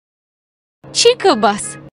Chico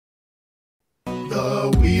Bus.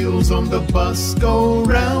 The wheels on the bus go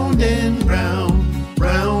round and round,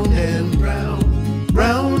 round and round,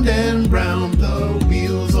 round and round. The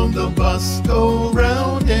wheels on the bus go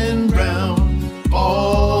round and round,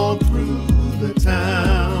 all through the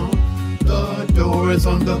town. The doors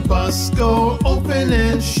on the bus go open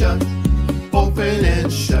and shut, open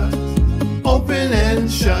and shut, open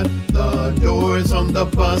and shut. The doors on the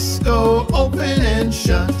bus go open and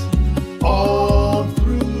shut, all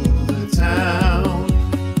through the town.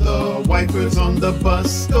 The wipers on the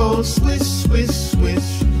bus go swish, swish,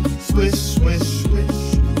 swish, swish, swish, swish,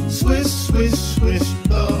 swish, swish, swish.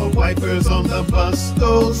 The wipers on the bus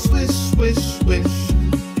go swish, swish, swish,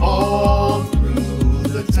 all through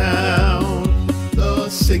the town. The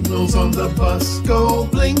signals on the bus go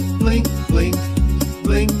blink, blink, blink,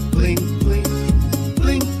 blink, blink, blink,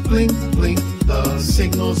 blink, blink, blink. The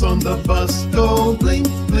signals on the bus go blink,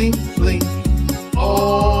 blink, blink,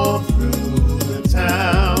 all through the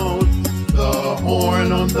town. The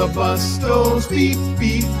horn on the bus goes beep,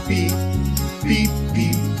 beep, beep, beep,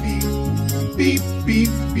 beep, beep, beep, beep,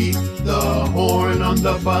 beep. The horn on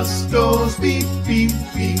the bus goes beep, beep,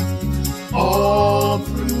 beep, all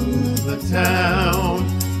through the town.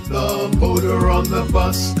 The motor on the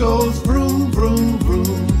bus goes vroom, vroom,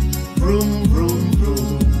 vroom, vroom, vroom,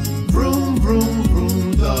 vroom, vroom, vroom,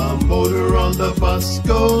 vroom. The motor on the bus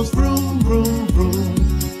goes vroom, vroom, vroom,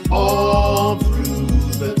 all through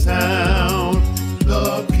the town.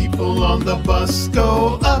 The people on the bus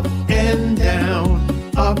go up and down,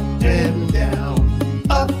 up and down,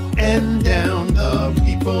 up and down. The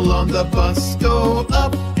people on the bus go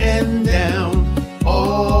up and down,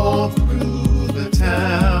 all through the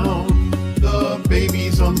town. The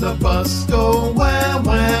babies on the bus go wah,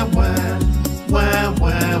 wah, wah, wah,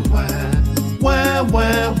 wah, wah, wah,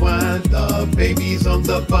 wah, wah. The babies on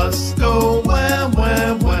the bus go wah,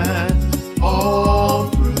 wah, wah, all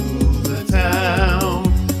through the town.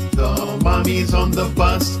 The mommies on the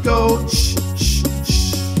bus go shh, shh,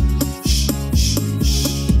 shh, shh, shh,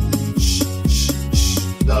 shh, shh, shh.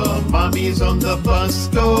 The mommies on the bus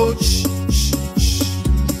go shh, shh, shh,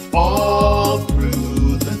 all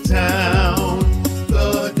through the town.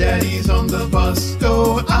 The daddies on the bus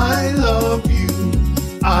go I love you,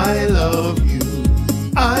 I love you,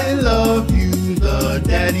 I love you. The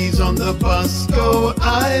daddies on the bus go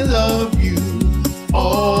I love you,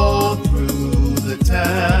 all